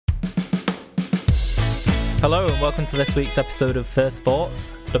Hello and welcome to this week's episode of First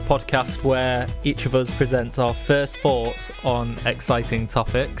Thoughts, the podcast where each of us presents our first thoughts on exciting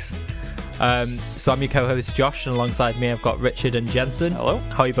topics. So I'm your co-host Josh, and alongside me I've got Richard and Jensen. Hello.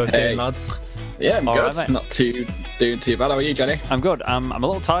 How are you both doing, lads? Yeah, I'm good. Right, Not doing too bad. How are you, Jenny? I'm good. I'm a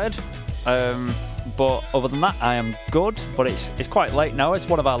little tired, but other than that, I am good. But it's quite late now. It's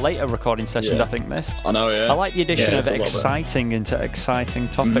one of our later recording sessions, Yeah. I think. This. I know, yeah. I like the addition Yeah, of it's a little bit. exciting into exciting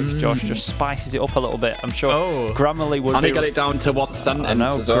topics. Josh just spices it up a little bit. I'm sure Grammarly would And be. he got it down to one sentence I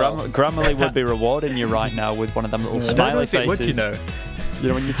know. as well. Grammarly would be rewarding you right now with one of them little smiley faces. Would you know? You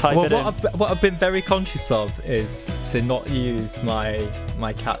know when you type it in. What I've been very conscious of is to not use my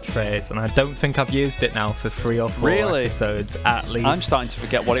catchphrase, and I don't think I've used it now for 3 or 4 Really? episodes at least. I'm starting to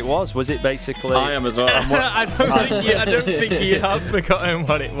forget what it was. Was it basically? I am as well. I don't think you have forgotten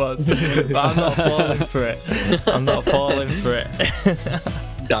what it was, but I'm not falling for it.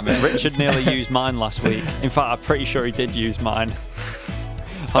 Damn it. Richard nearly used mine last week. In fact, I'm pretty sure he did use mine.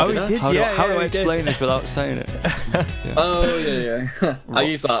 How do I explain this without saying it? Oh, yeah. I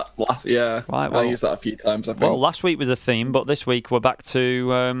used that last, yeah. Right, I well- used that a few times, I think. Well, last week was a theme, but this week we're back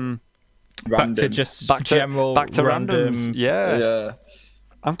to Back to just back to general randoms. random. Yeah. yeah.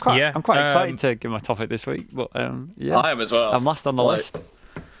 I'm quite Yeah, excited to give my topic this week, but yeah, I am as well. I'm last on the Like, list.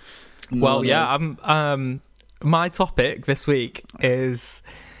 Well, no. yeah, my topic this week is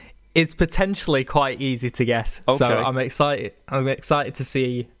potentially quite easy to guess. So Okay. I'm excited to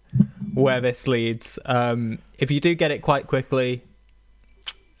see where this leads. If you do get it quite quickly,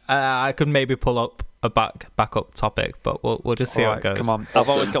 I could maybe pull up a backup topic, but we'll just see how it Alright, goes. come on. I've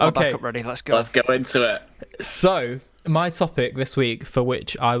always got my Okay. backup ready. Let's go. Let's go into it. So my topic this week, for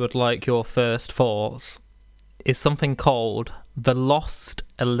which I would like your first thoughts, is something called the Lost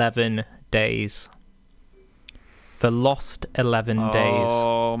 11 Days. The Lost 11 Days.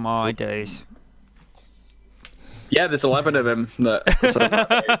 Oh my days. Yeah, there's 11 of them.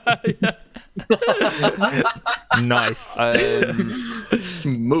 Nice.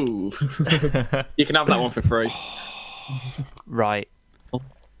 Smooth. You can have that one for free. Right.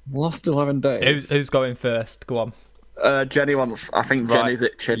 Lost 11 days. Who's going first? Go on. Jenny wants, I think Right. Jenny's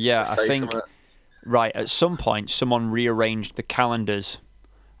itching. Yeah, to I say think- something. Right. At some point, someone rearranged the calendars,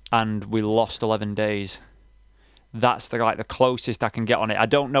 and we lost 11 days. That's the closest I can get on it. I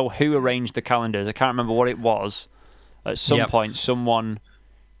don't know who arranged the calendars. I can't remember what it was. At some point, someone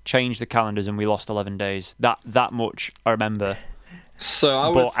changed the calendars, and we lost 11 days. That much I remember. So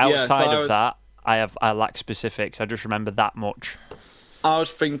I But was, outside of that, I lack specifics. I just remember that much. I was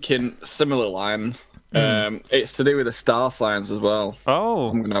thinking similar line. It's to do with the star signs as well. Oh,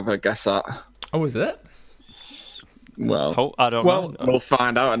 I'm gonna have a guess at. Oh, is it? Well, I don't Well- know. we'll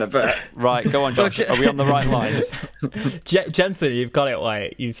find out in a bit. Right, go on, Josh. Are we on the right lines? Jensen, you've got it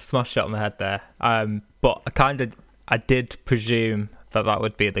right. You've smashed it on the head there. But I did presume that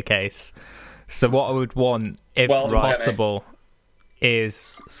would be the case. So what I would want, if Well, right. possible,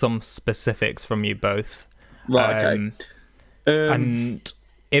 is some specifics from you both. Right, okay. And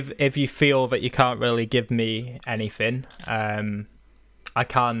if you feel that you can't really give me anything, I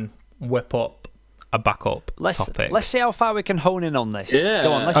can whip up a backup topic. Let's see how far we can hone in on this. Yeah.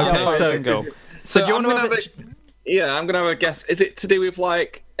 Go on, let's see Okay, how far so- we can go. So do you I'm want gonna to have I'm gonna have a guess. Is it to do with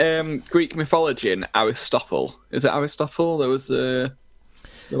like Greek mythology and Aristotle? Is it Aristotle? There was the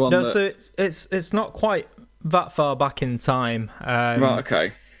one No, that... so it's not quite that far back in time. Right,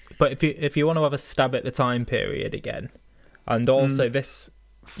 okay. But if you want to have a stab at the time period again, and also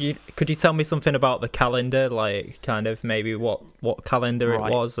could you tell me something about the calendar, like kind of maybe what calendar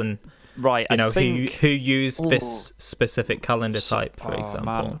Right. it was, and Right, you know I think... who used this specific calendar type, for Oh, example.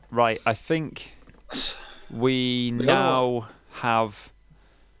 man. Right, I think we now have...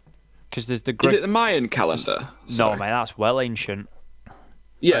 Because there's the... Is it the Mayan calendar? No, Sorry. mate, that's well ancient.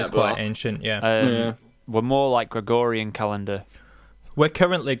 Yeah, That's quite ancient, yeah. Yeah. We're more like Gregorian calendar. We're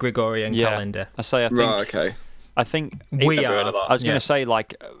currently Gregorian Yeah. calendar. I think... right, okay. I think... We Never heard are. of that. I was going Yeah. to say,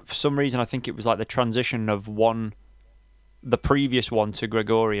 like, for some reason, I think it was like the transition of the previous one to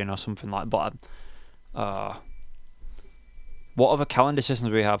Gregorian or something like that. But what other calendar systems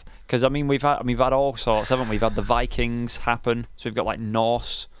do we have? Because, I mean, we've had all sorts, haven't we? We've had the Vikings happen. So we've got, like,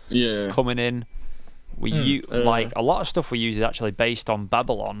 Norse Yeah. coming in. Like, a lot of stuff we use is actually based on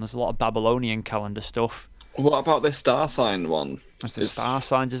Babylon. There's a lot of Babylonian calendar stuff. What about this star sign one? There's the star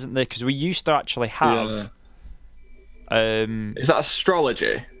signs, isn't there? Because we used to actually have... Is that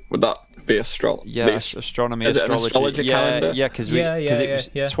astrology? Would that be astrology? Yeah, astronomy, is it an astrology. astrology calendar? Yeah, because it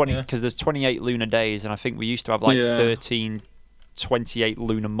was 20. Because there's 28 lunar days, and I think we used to have like 13, 28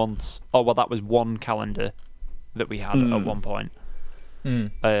 lunar months. Oh well, that was one calendar that we had at one point.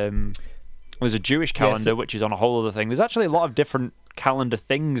 There's a Jewish calendar, which is on a whole other thing. There's actually a lot of different calendar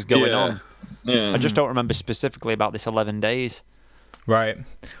things going on. Yeah. I just don't remember specifically about this 11 days. Right.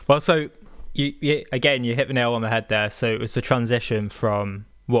 Well, so you again, you hit the nail on the head there. So it was a transition from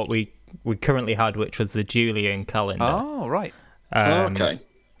what we currently had, which was the Julian calendar. Oh, right. Okay.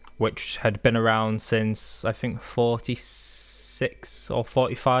 Which had been around since, I think, 46 or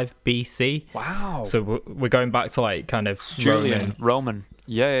 45 BC. Wow. So we're going back to like kind of Julian, Roman.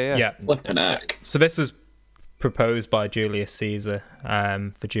 Yeah. Yeah. Flipping heck. So this was proposed by Julius Caesar,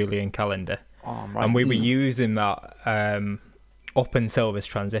 the Julian calendar. Oh, right. And we were using that up until this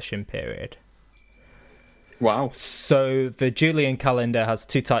transition period. Wow. So the Julian calendar has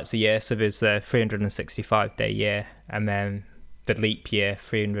two types of year. So there's a 365-day year, and then the leap year,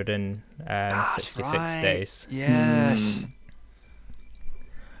 366 right. days. Yes.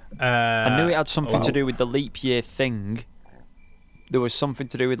 I knew it had something to do with the leap year thing. There was something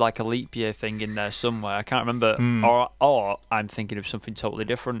to do with like a leap year thing in there somewhere. I can't remember. Or I'm thinking of something totally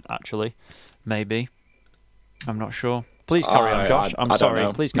different, actually. Maybe. I'm not sure. Please carry on, Josh. I'm I don't sorry.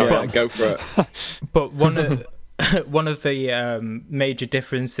 know. Please carry on. Go for it. But one of the major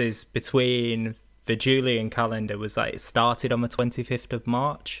differences between the Julian calendar was that it started on the 25th of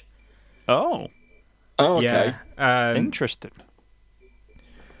March. Oh, Oh, okay. Yeah. interesting.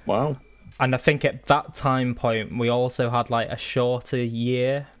 Wow. And I think at that time point, we also had like a shorter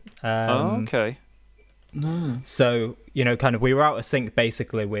year. Okay. So, kind of we were out of sync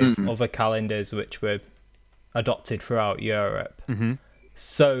basically with other calendars which were adopted throughout Europe. Mm-hmm.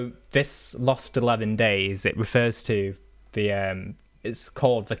 So this lost 11 days, it refers to the, it's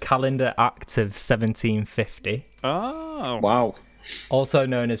called the Calendar Act of 1750, Oh. Wow. also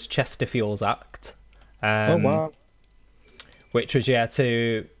known as Chesterfield's Act. Oh, wow. Which was,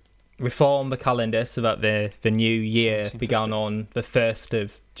 to reform the calendar so that the new year began on the 1st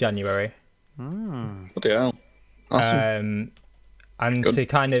of January. Bloody hell. Awesome. And Good to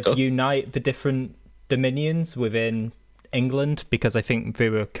kind of stuff. unite the different dominions within England, because I think they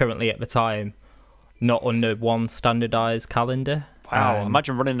were currently at the time not under one standardized calendar. Wow.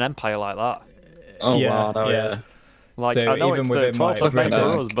 Imagine running an empire like that. Oh, yeah, wow. Oh, yeah. yeah. Like, So I know even it's the within, 12th like, of May Britain-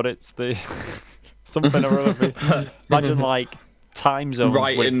 for us, but it's the something or other. Imagine like time zones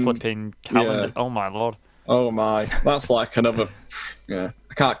Right with in- flipping calendar. yeah. Oh my lord! Oh, my. That's like another... Yeah.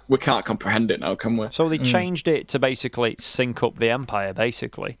 We can't comprehend it now, can we? So they changed it to basically sync up the empire,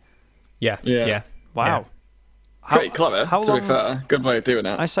 basically. Yeah. Yeah. Wow. Pretty clever, how to be long- fair. Good way of doing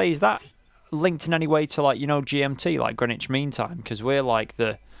it. I say, is that linked in any way to like GMT, like Greenwich Mean Time? Because we're like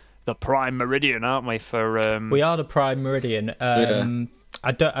the prime meridian, aren't we? For We are the prime meridian.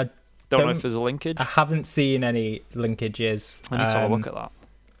 I don't know if there's a linkage. I haven't seen any linkages. I need to have a look at that.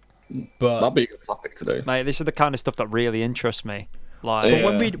 But That'd be a good topic to do. Mate, this is the kind of stuff that really interests me. Like,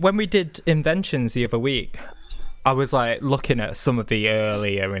 Yeah. when we did inventions the other week, I was like looking at some of the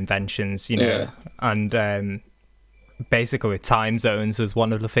earlier inventions, Yeah. and basically time zones was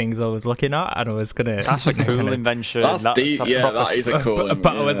one of the things I was looking at, and I was gonna. that's a cool invention. That's deep. a Yeah, proper that is a cool one.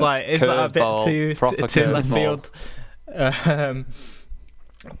 But I was like, is that a bit Curveball, proper too left curveball. field?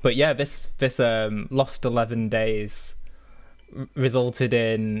 But yeah, this lost 11 days resulted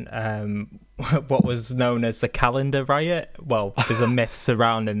in what was known as the calendar riot. Well, there's a myth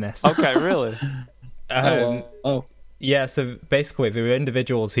surrounding this. Okay, really? Oh. Yeah, so basically there were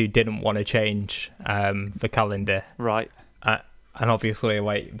individuals who didn't want to change the calendar. Right. And obviously,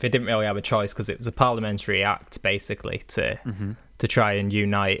 like, they didn't really have a choice because it was a parliamentary act, basically, to try and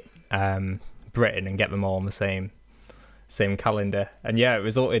unite Britain and get them all on the same calendar. And yeah, it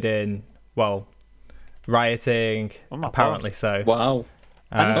resulted in, well, rioting, Oh my apparently so. Wow.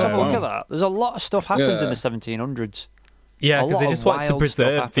 I need to have a look wow. at that. There's a lot of stuff happens in Yeah. the 1700s. Yeah, A because lot they of just wanted to wild stuff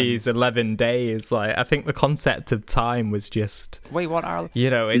preserve these happens. 11 days. Like, I think the concept of time was just, Wait, what are...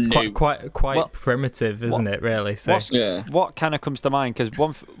 it's No. quite What- primitive, isn't it, really? So Yeah. What kind of comes to mind? Because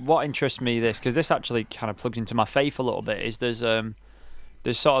what interests me because this actually kind of plugs into my faith a little bit, is there's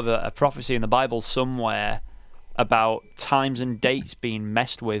sort of a prophecy in the Bible somewhere about times and dates being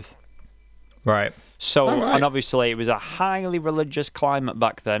messed with. right. So, Oh, right. and obviously it was a highly religious climate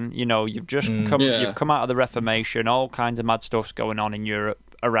back then. You've just Yeah. you've come out of the Reformation, all kinds of mad stuff's going on in Europe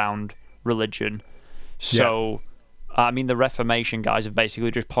around religion. So, I mean, the Reformation guys have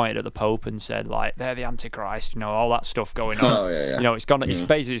basically just pointed at the Pope and said, like, they're the Antichrist, all that stuff going on. Oh, yeah. It's gone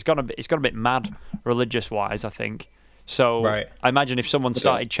a bit mad religious wise, I think. So, Right. I imagine if someone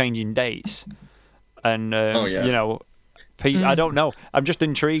started changing dates, and yeah. I don't know. I'm just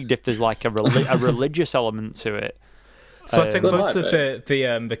intrigued if there's like a religious element to it. So I think There most might of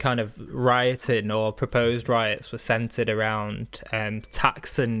the kind of rioting or proposed riots were centered around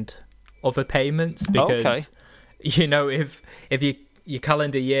tax and other payments because Okay. you know if your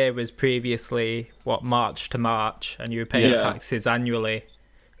calendar year was previously March to March and you were paying Yeah. taxes annually,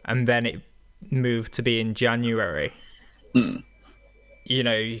 and then it moved to be in January. You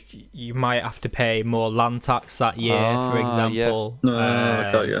know, you might have to pay more land tax that year, for Ah, yeah. example.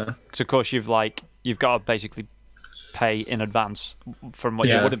 Got you. Because of course you've got to basically pay in advance from what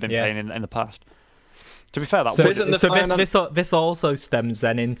you Yeah, would have been yeah. paying in the past. To be fair, that So, would Isn't the so finan- this also stems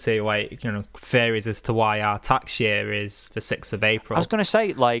then into theories as to why our tax year is the 6th of April. I was going to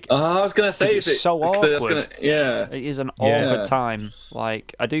say, like, I was gonna say, It's is it so because I was awkward. yeah. it is an Yeah. awkward time.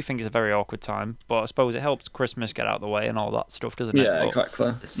 Like, I do think it's a very awkward time, but I suppose it helps Christmas get out of the way and all that stuff, doesn't it? Yeah, But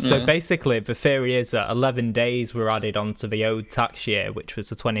exactly. So Yeah. basically, the theory is that 11 days were added onto the old tax year, which was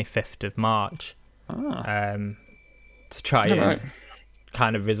the 25th of March, to try and Alright.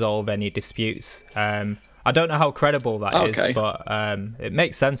 kind of resolve any disputes. I don't know how credible that is, Okay. but it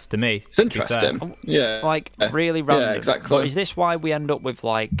makes sense to me. It's to be fair. interesting. Yeah. Like, really random. exactly. But is this why we end up with,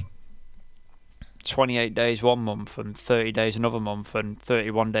 like, 28 days one month and 30 days another month and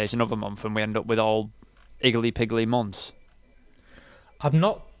 31 days another month, and we end up with all iggly-piggly months? I'm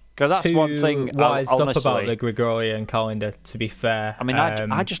not 'Cause that's too one thing, wised up honestly. about the Gregorian calendar, to be fair. I mean,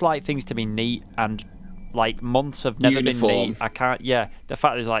 I just like things to be neat, and like months have never been Uniform. neat. I can't. Yeah, the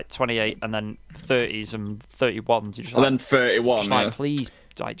fact there's like 28 and then 30s and 31s. You just And like, then 31. just like please,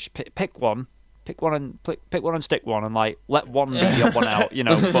 like just pick one and stick one, and like let one be the odd one out. You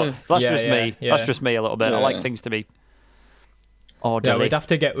know, but that's Yeah, just yeah, me. yeah. That's just me a little bit. I like Yeah. things to be Yeah, orderly. we'd have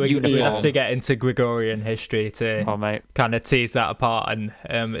to uniform. get into Gregorian history to Oh mate, kind of tease that apart, and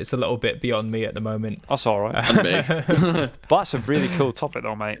it's a little bit beyond me at the moment. that's all right. And me. But that's a really cool topic,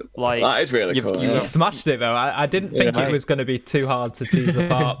 though, mate. Like That is really you've- cool. you- You smashed it though. I didn't think Yeah. it was going to be too hard to tease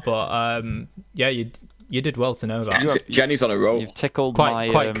apart, but yeah, you did well to know that. Jenny's on a roll. You've tickled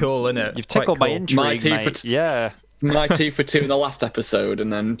Quite my cool, isn't it? You've tickled my intrigue, My teeth mate. are t- Yeah. My 2 for 2 in the last episode,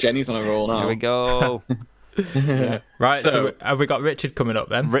 and then Jenny's on a roll now. Here we go. Right, so, So- have we got Richard coming up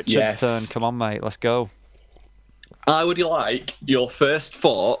then? Richard's Yes. turn. Come on, mate. Let's go. I would like your first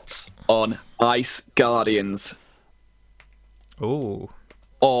thoughts on Ice Guardians Ooh,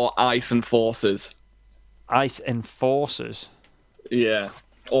 or Ice Enforcers. Ice Enforcers. Yeah.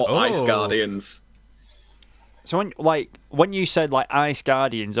 Or Ice Oh. Guardians. So when you said like Ice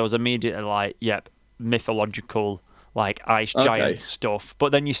Guardians, I was immediately like, yep, mythological, like ice giant Okay. stuff.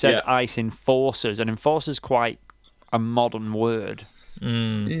 But then you said Yeah. Ice Enforcers, and Enforcer's quite a modern word.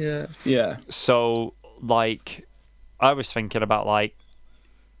 Yeah. Yeah. So like, I was thinking about like,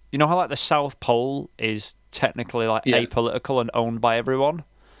 you know how like the South Pole is technically like Yeah. apolitical and owned by everyone,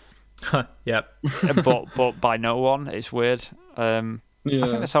 yep. but by no one. It's weird. I think Yeah.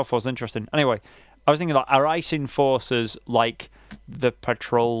 the South Pole's interesting. Anyway, I was thinking like, are ice enforcers like the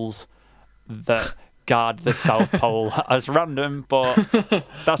patrols that guard the South Pole? As random, but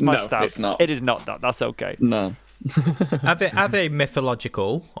that's my No, stance. it's not. It is not that. That's okay. No. Are they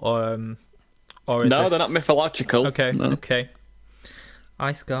mythological or is No, this... they're not mythological. Okay, No. okay.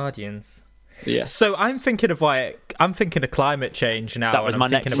 Ice Guardians. Yes. So I'm thinking of climate change now. That was and my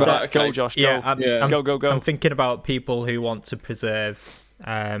I'm next thinking step. about, Right, okay. Go, Josh. Go. Yeah, Yeah. Go. I'm thinking about people who want to preserve,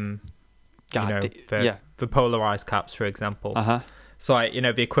 God, the polarized caps, for example. Uh huh. So, like,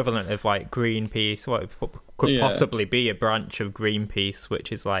 the equivalent of like Greenpeace, what could Yeah. possibly be a branch of Greenpeace,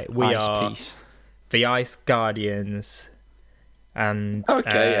 which is like we Ice are piece. the Ice Guardians, and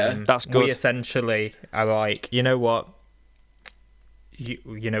Okay, yeah. That's good. We essentially are like, you know what, we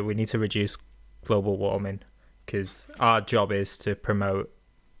need to reduce global warming because our job is to promote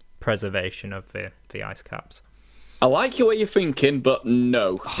preservation of the ice caps. I like your way you're thinking, but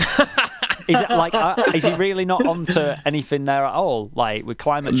no. Is it like? Is he really not onto anything there at all? Like with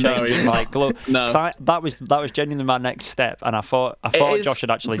climate No, change he's and not. like glow. No. That was genuinely my next step, and I thought is Josh had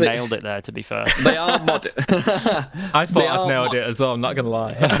actually the- nailed it there. To be fair, They are modern. I thought They I'd are nailed it as well. I'm not gonna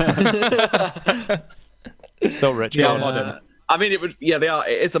lie. so rich. Yeah, Go on. modern. I mean, it would. Yeah, they are.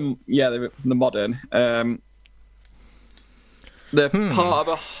 It is they're modern. They're part of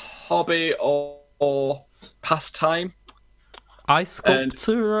a hobby or pastime. Ice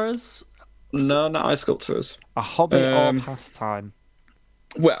sculptors. No, not ice sculptors. A hobby or Um, pastime.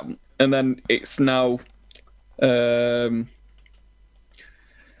 Well, and then it's now.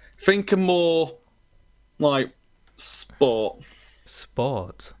 Think of more like sport.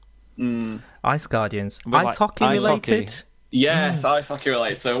 Sport. Ice Guardians. Bit Ice like hockey ice related. hockey. Yes, ice hockey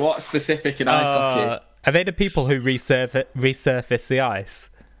related. So, what specific in ice hockey? Are they the people who resurface the ice?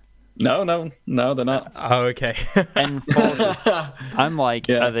 No, they're not. Oh, okay. Enforcers. I'm like,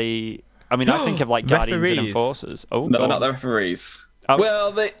 Yeah. are they? I mean, I think of like guardians and Referees. enforcers. Oh, No, go they're not on. the referees. Oh.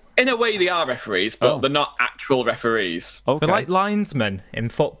 Well, they in a way they are referees, but Oh. they're not actual referees. Okay. They're like linesmen in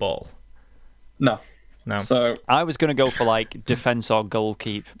football. No. No. So I was going to go for like defense or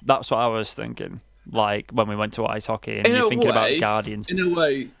goalkeep. That's what I was thinking. Like when we went to ice hockey, and in you're a thinking about way, guardians. in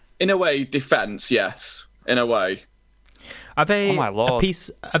a way, defense, yes. In a way, Are they Oh my lord.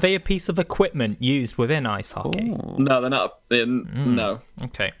 Are they a piece of equipment used within ice hockey? Ooh. no, they're not. No,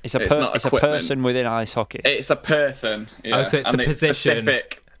 Okay. It's a It's not it's a equipment. person within ice hockey. it's a person. Yeah. Oh, so it's and a position.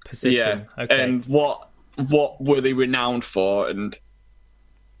 Specific. Position. Yeah. Okay. And what were they renowned for? And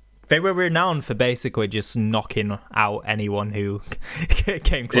They were renowned for basically just knocking out anyone who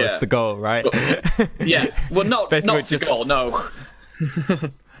came close Yeah. to goal, right? yeah, well, not Basically to just- goal. No.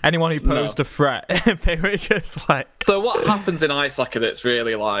 Anyone who posed a threat, they were just like So what happens in ice hockey that's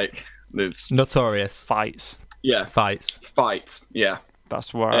really like there's notorious Fights. fights. fights. Yeah.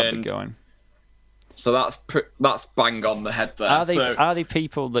 That's where I'd be And- going. So that's bang on the head there. Are they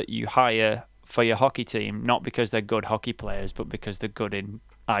people that you hire for your hockey team, not because they're good hockey players, but because they're good in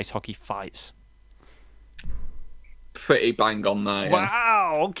ice hockey fights? Pretty bang on there. Yeah.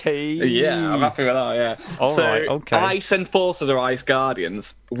 Wow. Okay. Yeah, I'm happy with that. Yeah. All so right, okay. ice enforcers or ice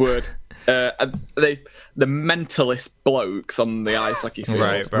guardians would the mentalist blokes on the ice hockey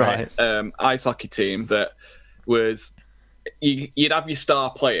field, Right. ice hockey team that was you'd have your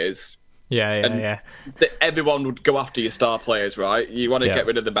star players. Yeah. Everyone would go after your star players, right? You want to Yeah. get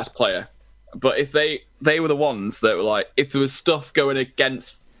rid of the best player, but if they were the ones that were like, if there was stuff going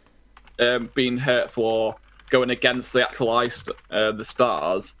against being hurtful or going against the actual ice, the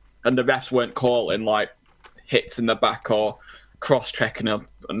stars, and the refs weren't calling like hits in the back or cross checking them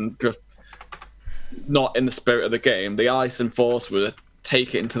and just not in the spirit of the game, the ice enforcer would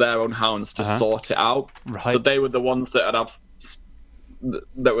take it into their own hands to sort it out. Right. So they were the ones that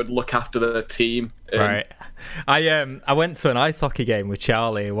that would look after the team. Right. I went to an ice hockey game with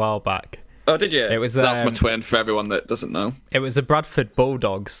Charlie a while back. Oh, did you? It was, That's my twin for everyone that doesn't know. It was the Bradford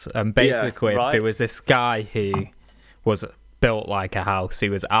Bulldogs, and basically right. there was this guy who was built like a house. He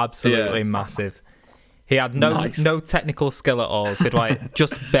was absolutely Yeah. massive. He had Nice. no technical skill at all. Could like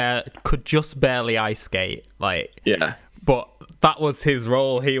could just barely ice skate. Like, Yeah. but that was his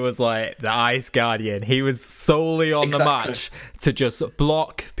role. He was like the ice guardian. He was solely on the Exactly. match to just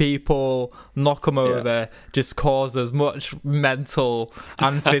block people, knock them over, just cause as much mental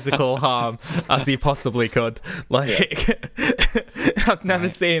and physical harm as he possibly could. Like, I've never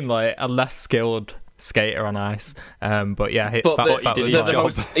seen like a less skilled skater on ice. But yeah, But that did was his they're the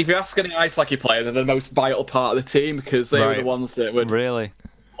job. most, if you ask any ice hockey player, they're the most vital part of the team because they were Right. the ones that would Really?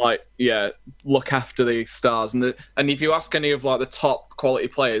 look after the stars. And if you ask any of like the top quality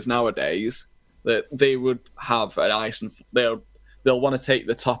players nowadays, that they would have an ice and they'll want to take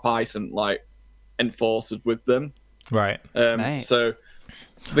the top ice and like enforcers with them. right. Mate. So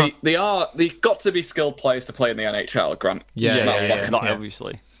they've got to be skilled players to play in the NHL, Grant. Yeah, that's yeah, like yeah. Not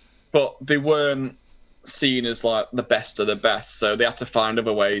obviously. but they weren't seen as like the best of the best, so they had to find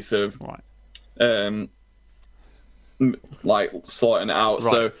other ways of Right. like sorting it out.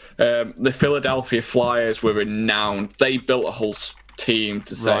 So the Philadelphia Flyers were renowned. They built a whole team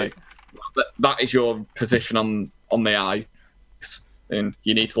to say Right. that is your position on the ice, and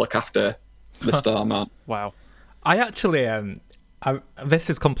you need to look after the star man. Wow. I actually this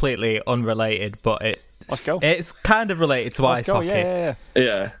is completely unrelated, but Let's go. it's kind of related to Let's ice go. hockey. Yeah.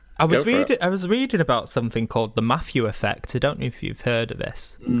 Yeah, I was go for it. reading. I was reading about something called the Matthew effect. I don't know if you've heard of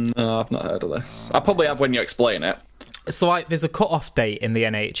this. No, I've not heard of this. I probably have when you explain it. So there's a cut-off date in the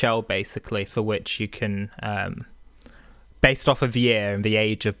NHL basically for which you can, based off of the year and the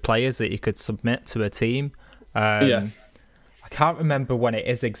age of players that you could submit to a team. Yeah. I can't remember when it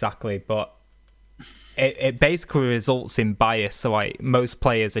is exactly, but it basically results in bias. So like most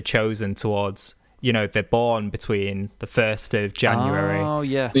players are chosen towards, they're born between the 1st of January Oh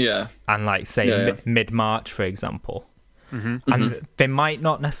yeah. Yeah, and like say Yeah. mid-March, for example. And they might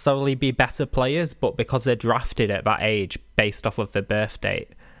not necessarily be better players, but because they're drafted at that age based off of their birth date,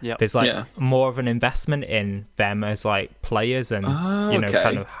 Yep. there's like Yeah. more of an investment in them as like players and okay.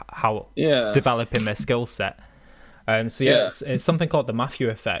 kind of how Yeah. developing their skill set. So Yeah. it's something called the Matthew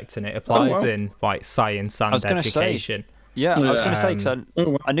effect, and it applies wow. in like science and was gonna say, education. Yeah, I was going to say, 'cause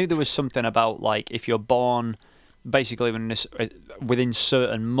wow. I knew there was something about like if you're born basically within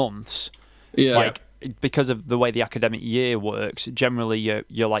certain months, yeah, like because of the way the academic year works, generally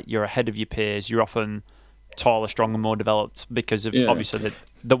you're ahead of your peers. You're often taller, stronger, more developed because of Yeah. obviously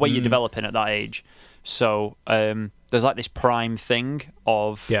the way you're developing at that age. So there's like this prime thing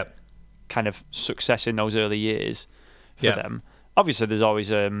of Yep. kind of success in those early years for Yeah. them. Obviously, there's always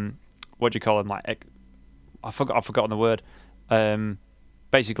what do you call them? Like I've forgotten the word.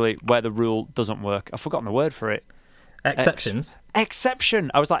 basically where the rule doesn't work. I've forgotten the word for it. Exceptions. Exception.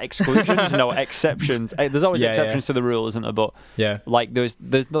 I was like exclusions. No, exceptions. There's always Yeah, exceptions to the rule, isn't there? But Yeah. like there's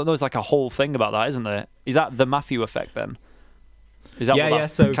like a whole thing about that, isn't there? Is that the Matthew effect then? Is that Yeah, what yeah.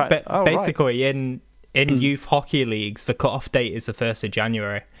 that's So right. basically, in youth hockey leagues, the cut-off date is the 1st of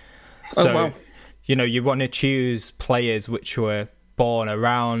January. Oh, So, wow. you want to choose players which were born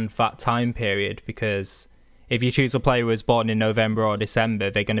around that time period, because if you choose a player who was born in November or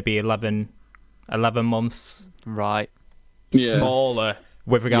December, they're going to be 11 months Right. Yeah. smaller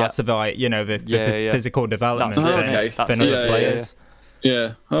with regards to the physical development That's it. than, Okay. That's than it. other Yeah, yeah, players.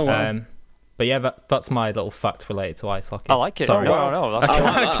 Yeah. Oh wow. But yeah, that's my little fact related to ice hockey. I like it. Sorry. No, that's I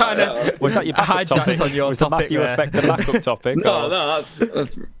like that, yeah. Was that your backup hijacked topic? on your was the topic Matthew there. effect the backup topic? No, or- that's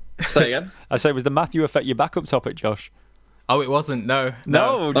say again. I say, was the Matthew effect your backup topic, Josh? Oh, it wasn't. No.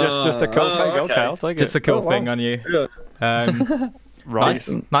 No, just a cool thing. okay. Okay, I'll take Just it. a cool Oh, wow. thing on you. Yeah. Right.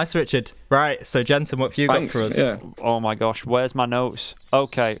 Nice, Richard. Right, so Jensen, what have you Thanks. got for us? Yeah. Oh my gosh, where's my notes?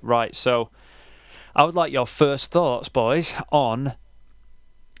 Okay, right. So, I would like your first thoughts, boys, on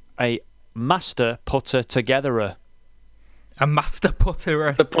a master putter togetherer, A master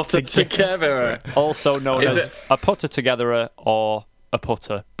putterer. The putter together. also known Is as it- a putter togetherer or a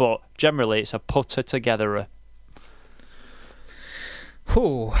putter, but generally it's a putter togetherer.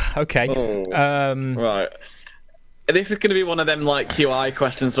 Ooh, okay. Oh. Right. This is going to be one of them like QI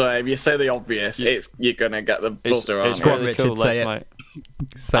questions where if you say the obvious, you're going to get the It's, buzzer, it's aren't Go you? on, really Richard, cool. say Let's, it. mate.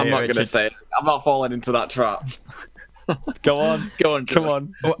 Say I'm it, not going to Richard. say it. I'm not falling into that trap. Go on, Go on, come George.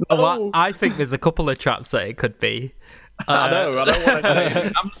 on. Well, I think there's a couple of traps that it could be. I know. I don't want to say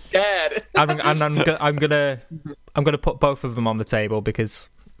it. I'm scared. I'm gonna put both of them on the table because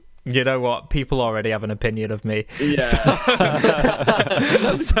you know what, people already have an opinion of me. Yeah.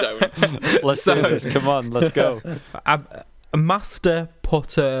 Don't. Let's So- do this. Come on, let's go. A master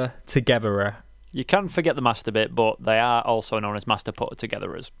putter togetherer. You can forget the master bit, but they are also known as master putter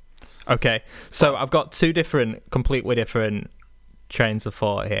togetherers. Okay, so I've got two completely different trains of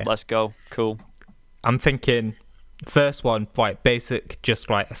thought here. Let's go. Cool. I'm thinking, first one, like basic, just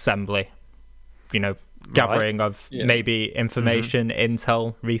like assembly. Gathering of Yeah. maybe information,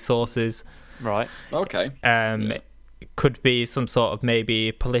 intel, resources. Right. Okay. It could be some sort of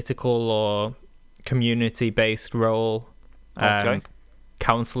maybe political or community-based role. Okay.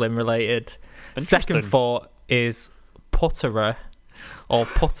 Counselling related. Interesting. Second thought is putterer or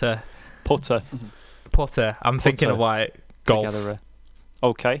putter. Putter I'm thinking of like golf. togetherer.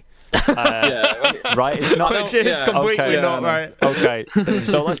 Okay. Yeah. Right. It's not. Which is Yeah. completely Okay. not right. Okay.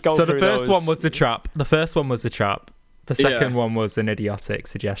 So let's go So through the first those. one was the trap. The second Yeah. one was an idiotic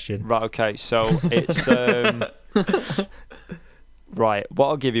suggestion. Right. Okay. So it's right. What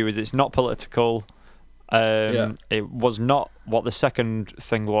I'll give you is it's not political. It was not what the second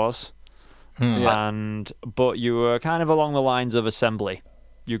thing was, Yeah. but you were kind of along the lines of assembly.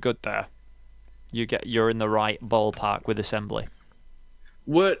 You're good there. You're in the right ballpark with assembly.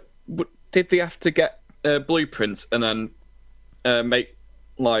 Did they have to get blueprints and then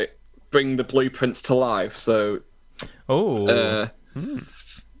bring the blueprints to life? So Oh, and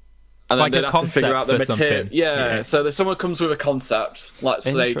then Like they'd a have to figure concept out the for material. something. Yeah, Yeah. so if someone comes with a concept, let's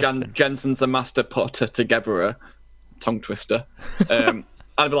say Interesting. Jensen's the master putter togetherer, tongue twister. I'd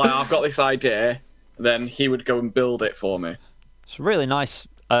be like, I've got this idea. Then he would go and build it for me. It's really nice,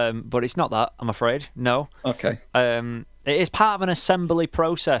 but it's not that. I'm afraid. No. Okay. It is part of an assembly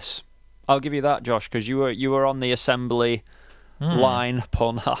process. I'll give you that, Josh, because you were on the assembly line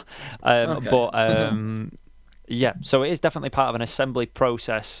pun. Okay. But yeah, so it is definitely part of an assembly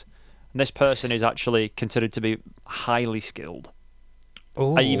process. And this person is actually considered to be highly skilled.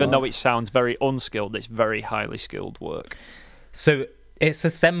 Even though it sounds very unskilled, it's very highly skilled work. So it's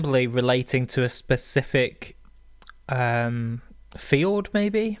assembly relating to a specific field,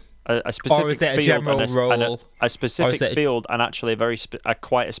 maybe? A specific Or is it a field general and role? a specific it a- field, and actually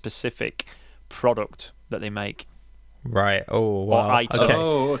quite a specific product that they make. Right. Oh, wow. item. Okay.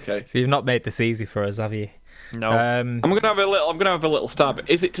 Oh, okay. So you've not made this easy for us, have you? No, I'm gonna have a little stab.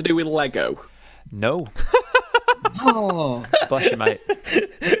 Is it to do with Lego? no. Oh, Bless you, mate.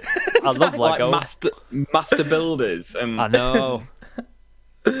 I love like Lego. master builders and I know.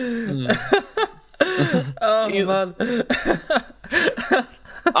 Oh, man.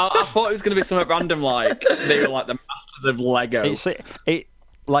 I thought it was going to be something random, like they were like the masters of Lego. It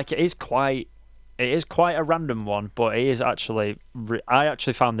is quite a random one, but it is actually. I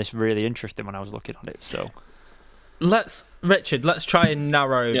actually found this really interesting when I was looking at it. So Richard, let's try and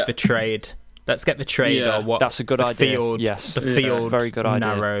narrow Yeah. the trade. Let's get the trade Yeah, or what that's a good the idea. Field, Yes. the Yeah. field Very good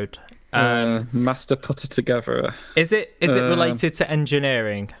idea. narrowed. Master putter together. Is it related to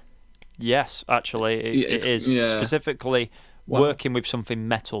engineering? Yes, actually, it is. Yeah. Specifically, working with something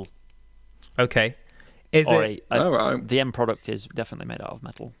metal. Okay. Is it Alright. The end product is definitely made out of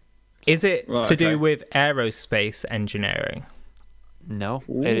metal. is it Right, to do okay. with aerospace engineering? No,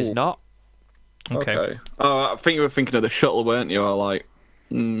 it is Ooh. not. Okay. Oh, I think you were thinking of the shuttle, weren't you? Or like,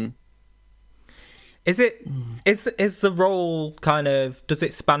 Is the role kind of, does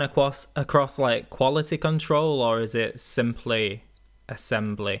it span across like quality control, or is it simply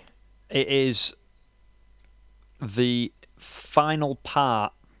assembly? It is the final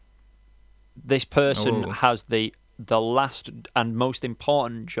part. This person Ooh. has the last and most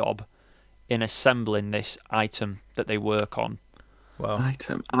important job in assembling this item that they work on. Well,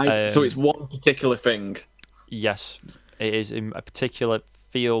 item. So it's one particular thing. Yes, it is in a particular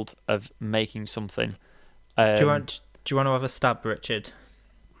field of making something. do you want to have a stab, Richard?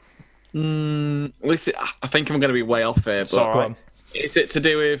 Listen, I think I'm going to be way off here, but all Go right. on. is it to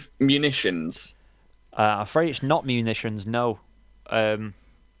do with munitions? I'm afraid it's not munitions. No.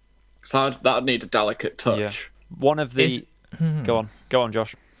 So that would need a delicate touch. Yeah. One of the. Is- Go on,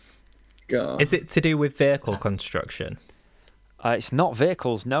 Josh. God. Is it to do with vehicle construction? It's not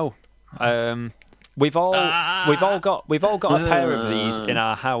vehicles. No. We've all got a pair of these in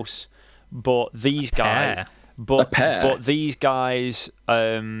our house, but these guys, pair? but these guys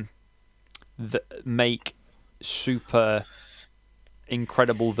make super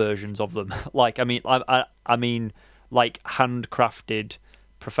incredible versions of them. Like I mean, like handcrafted,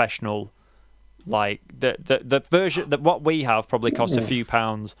 professional. Like the version that what we have probably costs a few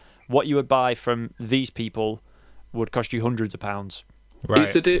pounds. What you would buy from these people would cost you hundreds of pounds. Right.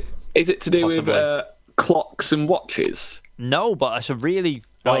 Is it to do Possibly. with clocks and watches? No, but it's a really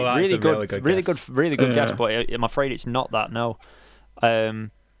that's really a good, really good guess. But I'm afraid it's not that. No.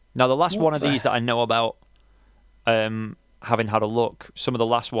 Now the last one of these that I know about, having had a look, some of the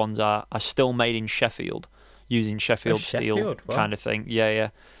last ones are still made in Sheffield, using Sheffield steel Sheffield? Wow. kind of thing. Yeah.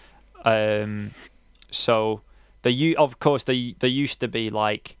 So there used to be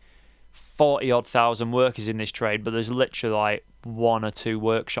like 40-odd thousand workers in this trade, but there's literally like one or two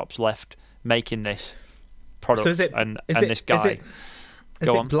workshops left making this product. So is it this guy? Is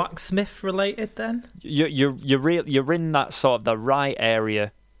Go it on. blacksmith related then? You're in that sort of the right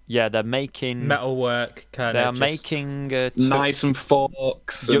area. Yeah, they're making Metalwork kind They're of. making Knives and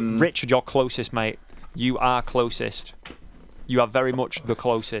forks. And... Richard, you're closest, mate. You are closest. You are very much the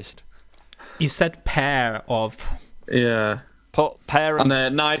closest. You said pair of. Yeah. Put pair of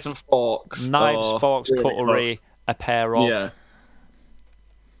And knives and forks. knives, or forks, really cutlery, close. a pair of Yeah.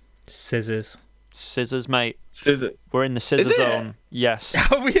 Scissors. scissors, mate. Scissors. We're in the scissor Is it? zone. Yes.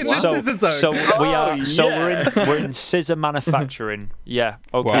 Are we in the scissor zone? So we are. Oh, So yeah. we're in scissor manufacturing. Yeah.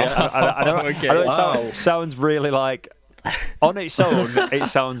 Okay. Wow. I know. Okay. I know Wow. it sounds really like. On its own,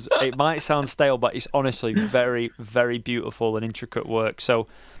 it might sound stale, but it's honestly very, very beautiful and intricate work. So,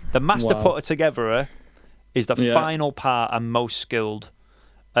 the master Wow. putter together is the Yeah. final part and most skilled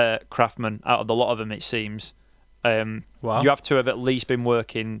craftsman out of the lot of them. It seems. Wow. You have to have at least been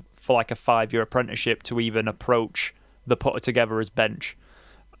working for like a 5-year apprenticeship to even approach the putter togetherer's bench.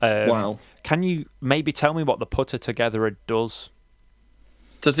 Wow. Can you maybe tell me what the putter togetherer does?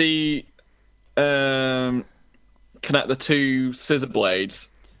 Does he connect the two scissor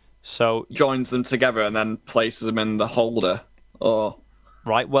blades, So, joins them together, and then places them in the holder or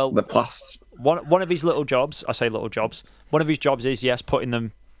right, well, the plastic? one of his little jobs, I say little jobs, one of his jobs is, yes, putting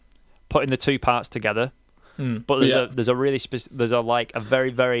the two parts together. But there's a very,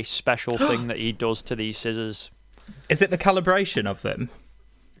 very special thing that he does to these scissors. Is it the calibration of them?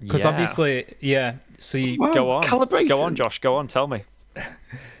 Because Yeah. obviously, yeah. So you Go on. Calibration. Go on, Josh. Go on, tell me.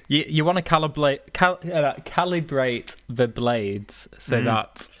 you want to calibrate the blades so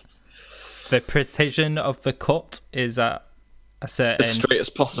that the precision of the cut is at a certain. As straight as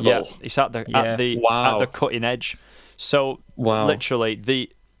possible. Yeah, it's at the Wow. at the cutting edge. So Wow. literally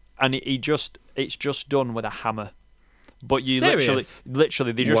it's just done with a hammer. But you Serious?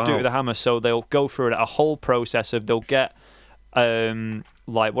 literally they just do it Wow. with a hammer. So they'll go through a whole process of they'll get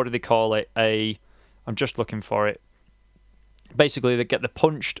like what do they call it? I'm just looking for it. Basically, they get the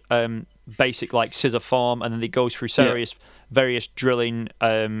punched basic like scissor form, and then it goes through various drilling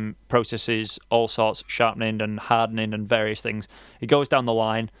processes, all sorts, sharpening and hardening and various things. It goes down the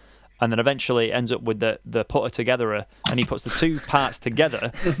line, and then eventually ends up with the putter togetherer, and he puts the two parts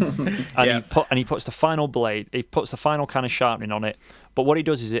together, and he puts the final blade. He puts the final kind of sharpening on it. But what he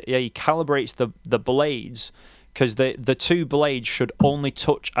does is he calibrates the blades. Because the two blades should only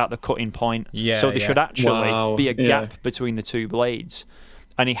touch at the cutting point, so there should actually Wow. be a Yeah. gap between the two blades,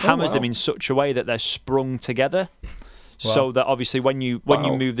 and he hammers them wow. in such a way that they're sprung together, so Wow. that obviously when you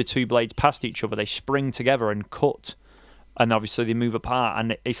move the two blades past each other, they spring together and cut, and obviously they move apart,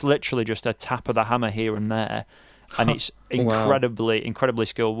 and it's literally just a tap of the hammer here and there, and it's incredibly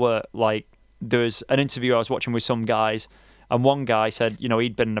skilled work. Like, there was an interview I was watching with some guys, and one guy said,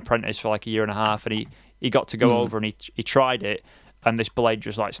 he'd been an apprentice for like a year and a half, and he got to go over and he tried it, and this blade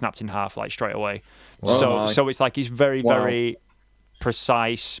just like snapped in half like straight away. Wow. So it's like he's very very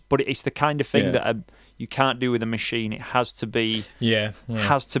precise, but it's the kind of thing that you can't do with a machine. It has to be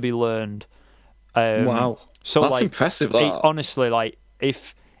has to be learned. Wow. So That's like impressive. honestly, like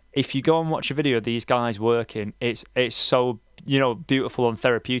if you go and watch a video of these guys working, it's so beautiful and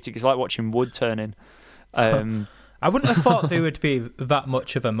therapeutic. It's like watching wood turning. I wouldn't have thought there would be that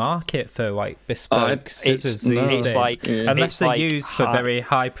much of a market for like bespoke scissors these it's days, like unless it's they're like used for very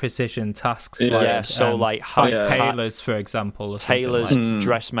high precision tasks. like, so like high tailors, for example, or tailors, something like.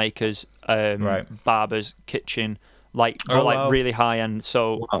 dressmakers, barbers, kitchen, like really high end.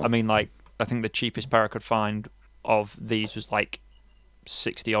 So I mean, like I think the cheapest pair I could find of these was like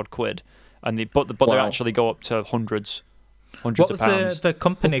 60 odd quid, and they actually go up to hundreds What of was pounds. the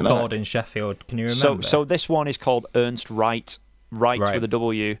company called in Sheffield? Can you remember? So this one is called Ernst Wright with a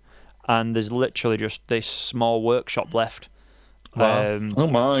W, and there's literally just this small workshop left. Wow. Oh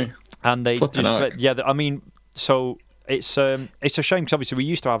my! And they Flipping heck. I mean, so it's a shame because obviously we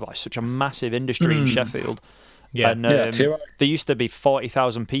used to have like such a massive industry in Sheffield. Yeah. And Yeah, too right. there used to be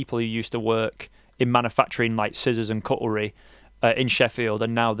 40,000 people who used to work in manufacturing like scissors and cutlery in Sheffield,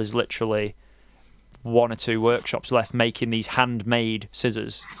 and now there's literally one or two workshops left making these handmade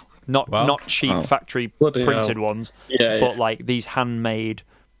scissors, not cheap factory Bloody printed hell. ones, Yeah, but like these handmade,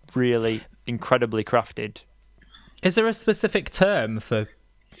 really incredibly crafted. Is there a specific term for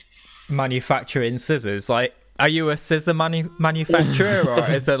manufacturing scissors? Like, are you a scissor manufacturer, or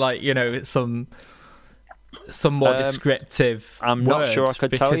is there like some more descriptive? I'm not sure I word?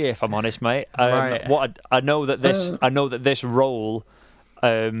 could tell you, Because- if I'm honest, mate. Right. What I know that this role,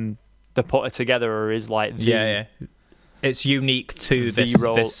 the putter together is like the It's unique to the this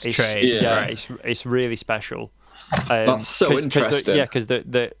role. this It's, trade. yeah, Right. it's really special. That's so interesting. Because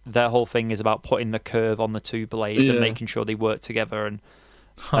their whole thing is about putting the curve on the two blades and Yeah. making sure they work together, and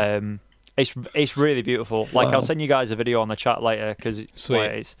it's really beautiful. Like, I'll send you guys a video on the chat later because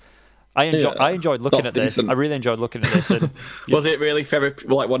Sweet. I enjoyed looking That's at this. decent. I really enjoyed looking at this. And Was it really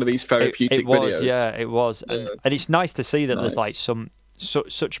like one of these therapeutic it was, videos? yeah, it was, and it's nice to see that there's like Nice. some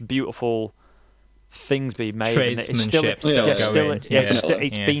such beautiful things being made. And it's still, Tradesmanship still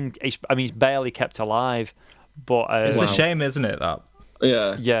going. it's barely kept alive, but It's a shame, isn't it? That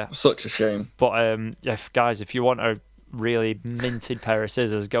yeah. Such a shame. But if you want a really minted pair of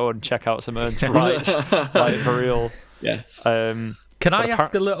scissors, go and check out some Ernst Wrights, like for real. Yes. Can I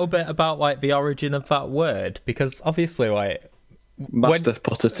ask a little bit about like the origin of that word? Because obviously, like Master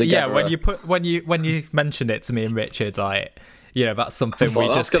putter together. when you mentioned it to me and Richard, like that's something It's like,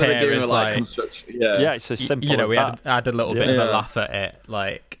 we that's just gonna be hear doing is like like construction. Yeah. Yeah, it's as simple as we that. had a little bit of a Yeah. laugh at it,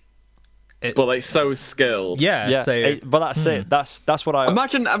 like But like so skilled. Yeah, So but that's it. That's what I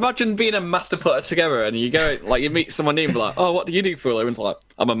Imagine being a master putter together and you go like you meet someone new and be like, oh, what do you do for a living? It's like,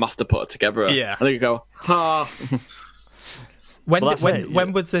 I'm a master putter together. Yeah. And then you go, ha. when Well, that's it, yeah.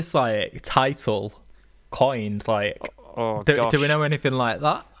 when was this like title coined? Like, Oh do gosh. we know anything like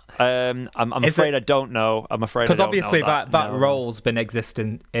that? I'm Is afraid it- I don't know. I'm afraid Because I don't obviously know that no. role's been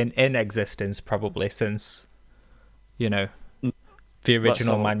in existence probably since the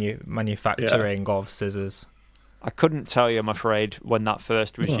original all- manufacturing of scissors. I couldn't tell you. I'm afraid when that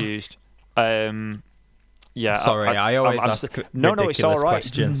first was used. Yeah. Sorry, I always ask No, it's all ridiculous right.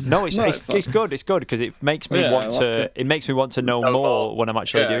 questions. No, it's No, it's, it's it's good. It's good because it makes me Yeah, want I like to. it. It makes me want to know more when I'm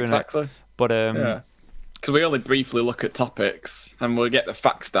actually doing exactly. it. But Yeah. Because we only briefly look at topics and we'll get the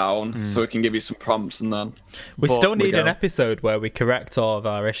facts down so we can give you some prompts and then. We But still we need an go. episode where we correct all of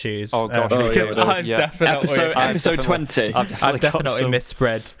our issues. Oh, gosh, we because do. I've Yeah. definitely Episode 20. I've I've got definitely some-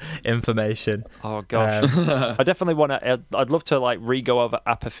 misspread information. Oh gosh, I definitely want to. I'd love to like re-go over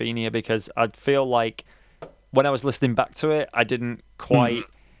Apophenia because I'd feel like when I was listening back to it, I didn't quite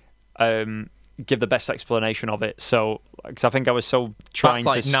give the best explanation of it. So, because I think I was so trying That's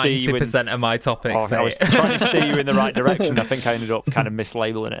like to steer you in. 90% of my topics, I was mate. trying to steer you in the right direction. I think I ended up kind of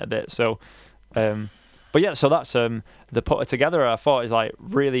mislabeling it a bit. So, but yeah, so that's the putter together. I thought is like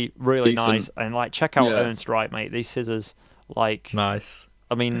really, really Decent. nice, and like check out Yeah. Ernst Wright, mate. These scissors, like, Nice.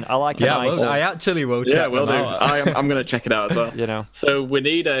 I mean, I like Yeah, a nice, I actually will check Yeah, we'll do. them out. I'm going to check it out as well. you know. So we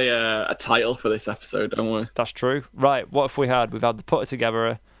need a title for this episode, don't we? That's true. Right, what if we've had the putter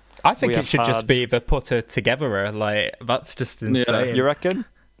together, I think We it have should just had- be the putter together. Like that's just insane. You reckon?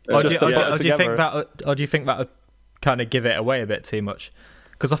 Or do Just you, the or do- putter or do you think together. that? Or do you think that would kind of give it away a bit too much?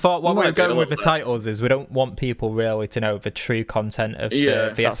 Because I thought what Might we're be a going with the little bit. titles is we don't want people really to know the true content of Yeah,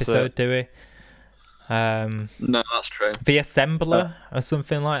 the that's episode, it. do we? No, that's true. The Assembler or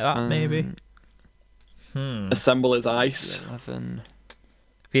something like that, maybe. Assemble is ice. 11.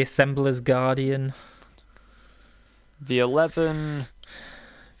 The Assembler's Guardian. The 11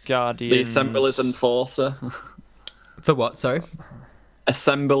 Guardians. The Assembler's Enforcer. The what? Sorry.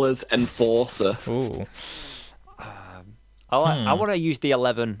 Assembler's Enforcer. Ooh. I want to use the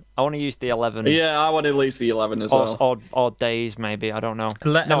 11. I want to use the 11. Yeah, I want to use the 11 as well. Or days, maybe. I don't know.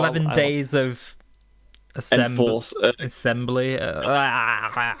 11 days of Enforce. assembly.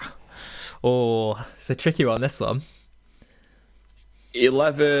 Oh, it's a tricky one, this one.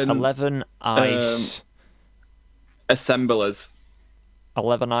 11 11 ice. Assemblers.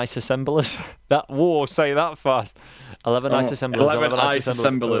 11 ice assemblers. Whoa, say that fast. 11 ice assemblers. 11 ice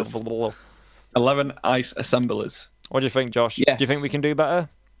assemblers. assemblers. 11 ice assemblers. What do you think, Josh? Yes. Do you think we can do better?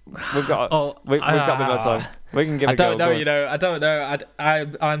 We've got. we've got a bit more time. We can give it I a go. don't know, Go on. you know. I don't know.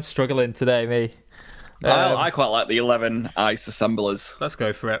 I'm struggling today, me. I quite like the 11 ice assemblers. Let's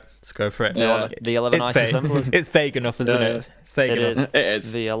go for it. Let's go for it. Yeah. The 11 It's ice vague. assemblers. It's vague enough, isn't Yeah. it? It's vague It enough. is. It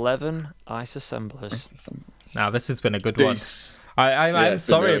is. The 11 ice assemblers. Now this has been a good one. Deuce. I'm it's been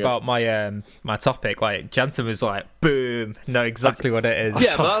sorry really good. about my my topic. Like Jansen was like, boom, know exactly what it is.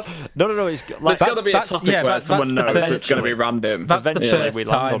 Yeah, but that's No. It's like there's got to be a that's- topic yeah, where that's someone the knows first- it's going to be random. That's the Eventually first we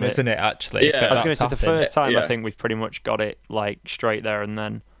land time, on it. isn't it? Actually, Yeah. that I was I was going to say that's the happened. first time Yeah. I think we've pretty much got it like straight there and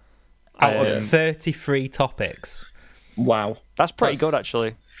then. Out Um, of 33 topics. Wow. That's pretty That's- good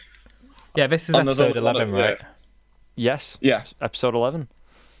actually. Yeah, this is And there's episode only one 11, of- right? Yes. Yeah, Episode 11.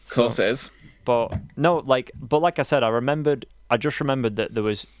 of course it is. But no, like I said, I just remembered that there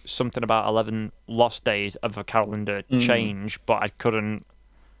was something about 11 lost days of a calendar change, but I couldn't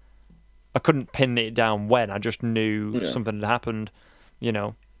pin it down when. I just knew Yeah. something had happened. You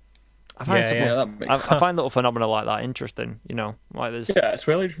know, I find Yeah, Yeah, that makes I find little phenomena like that interesting. You know, like there's Yeah, it's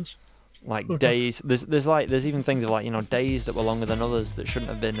really just. like days. There's even things of like, you know, days that were longer than others that shouldn't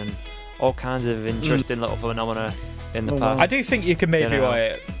have been, and all kinds of interesting little phenomena in the past. I do think you can maybe You know.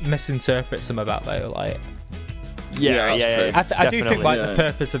 like misinterpret some of that though. Like, Yeah, that's true. I do think like yeah. the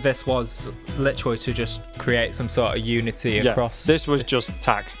purpose of this was literally to just create some sort of unity across. This was just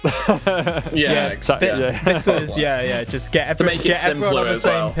tax. Yeah, exactly. yeah. This was just get make it everyone on simpler the as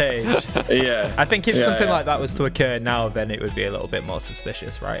same well. page. Yeah. I think if Yeah, something yeah. like that was to occur now, then it would be a little bit more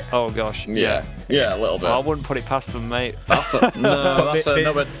suspicious, right? Oh gosh. Yeah, yeah, a little bit. I wouldn't put it past them, mate. That's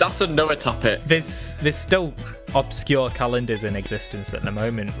another topic. There's still obscure calendars in existence at the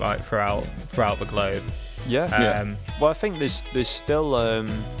moment, right, throughout the globe. Yeah. Um, Well, I think there's still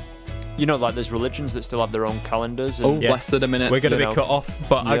you know, like there's religions that still have their own calendars. And Oh, Yeah. less than a minute. We're going to You be know. cut off,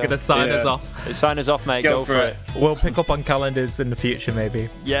 but I'm Yeah. going to sign us Yeah. off. sign us off, mate. Go, for it. We'll pick up on calendars in the future, maybe.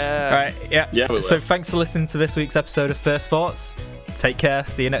 Yeah. All right, yeah. Yeah, we will. So thanks for listening to this week's episode of First Thoughts. Take care.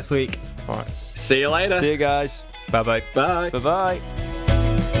 See you next week. All right. See you later. See you guys. Bye bye. Bye. Bye bye.